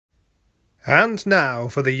And now,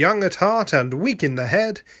 for the young at heart and weak in the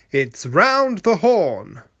head, it's Round the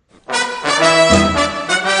Horne.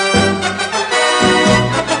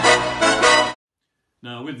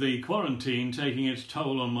 Now, with the quarantine taking its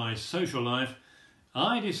toll on my social life,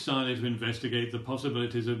 I decided to investigate the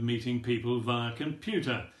possibilities of meeting people via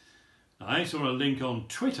computer. I saw a link on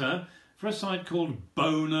Twitter for a site called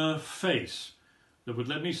Bona that would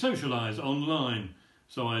let me socialise online,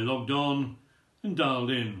 so I logged on and dialed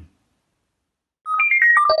in.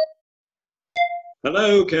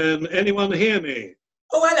 Hello, can anyone hear me?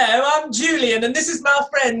 Oh, hello, I'm Julian, and this is my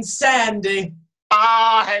friend Sandy.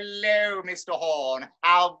 Ah, hello, Mr. Horne.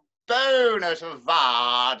 How Bona to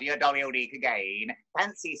Vard, your dolly unique again.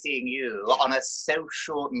 Fancy seeing you on a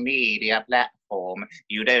social media platform.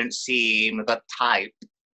 You don't seem the type.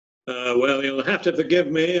 Well, you'll have to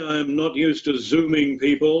forgive me. I'm not used to Zooming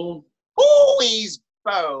people. Oh, he's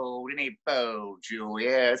bold, isn't he bold,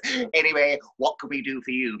 Julian? Anyway, what can we do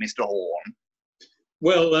for you, Mr. Horne?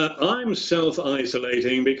 Well, I'm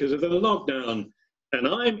self-isolating because of the lockdown, and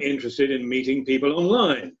I'm interested in meeting people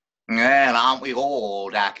online. Well, aren't we all,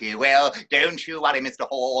 Ducky? Well, don't you worry, Mr.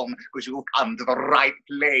 Horne, because you've come to the right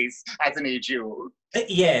place, hasn't he, Jules?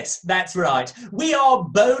 Yes, that's right. We are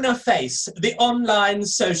Bona, the online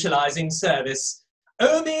socialising service.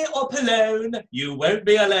 Omi or Palone, you won't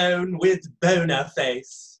be alone with Bona.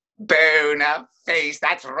 Bona,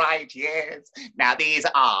 that's right, yes. Now, these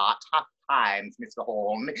are tough times, Mr.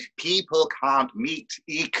 Horne. People can't meet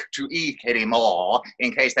eek to eek anymore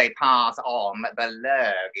in case they pass on the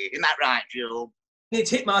lurgy. Isn't that right, Jill?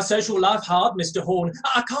 It's hit my social life hard, Mr. Horne.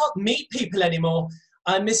 I can't meet people anymore.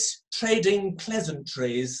 I miss trading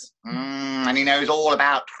pleasantries. And he knows all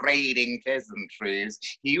about trading pleasantries.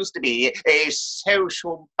 He used to be a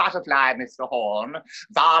social butterfly, Mr. Horne.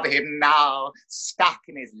 Bar him now, stuck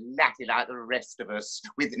in his latte like the rest of us,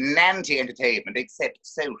 with nanty entertainment except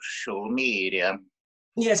social media.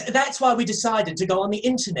 Yes, that's why we decided to go on the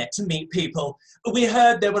internet to meet people. We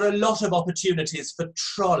heard there were a lot of opportunities for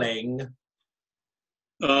trolling.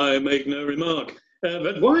 I make no remark.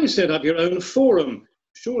 But why set up your own forum?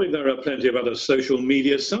 Surely there are plenty of other social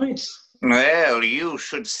media sites. Well, you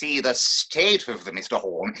should see the state of them, Mr.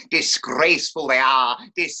 Horne. Disgraceful they are.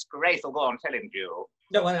 Disgraceful. Go on, tell him, Joe.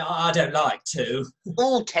 No, I don't like to.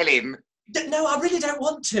 Oh, tell him. No, I really don't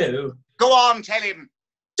want to. Go on, tell him.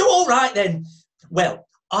 All right, then. Well,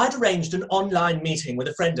 I'd arranged an online meeting with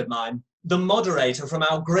a friend of mine, the moderator from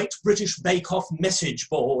our Great British Bake Off message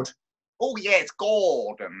board. Oh, yes,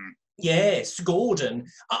 Gordon. Yes, Gordon.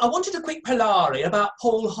 I wanted a quick Polari about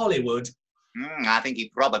Paul Hollywood. I think he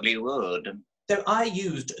probably would. So I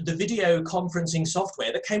used the video conferencing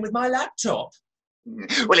software that came with my laptop.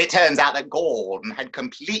 Well, it turns out that Gordon had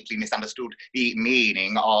completely misunderstood the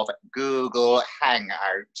meaning of Google Hangout.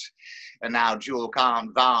 And now Jewel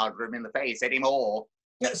can't varder him in the face anymore.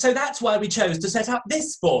 So that's why we chose to set up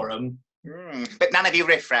this forum. But none of you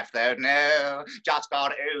riffraff, though, no. Just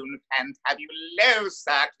our own pants have you low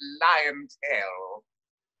sucked lion-tail.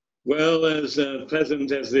 Well, as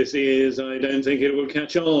pleasant as this is, I don't think it will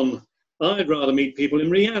catch on. I'd rather meet people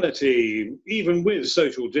in reality, even with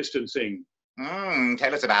social distancing.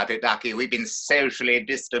 Tell us about it, Ducky. We've been socially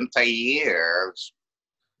distant for years.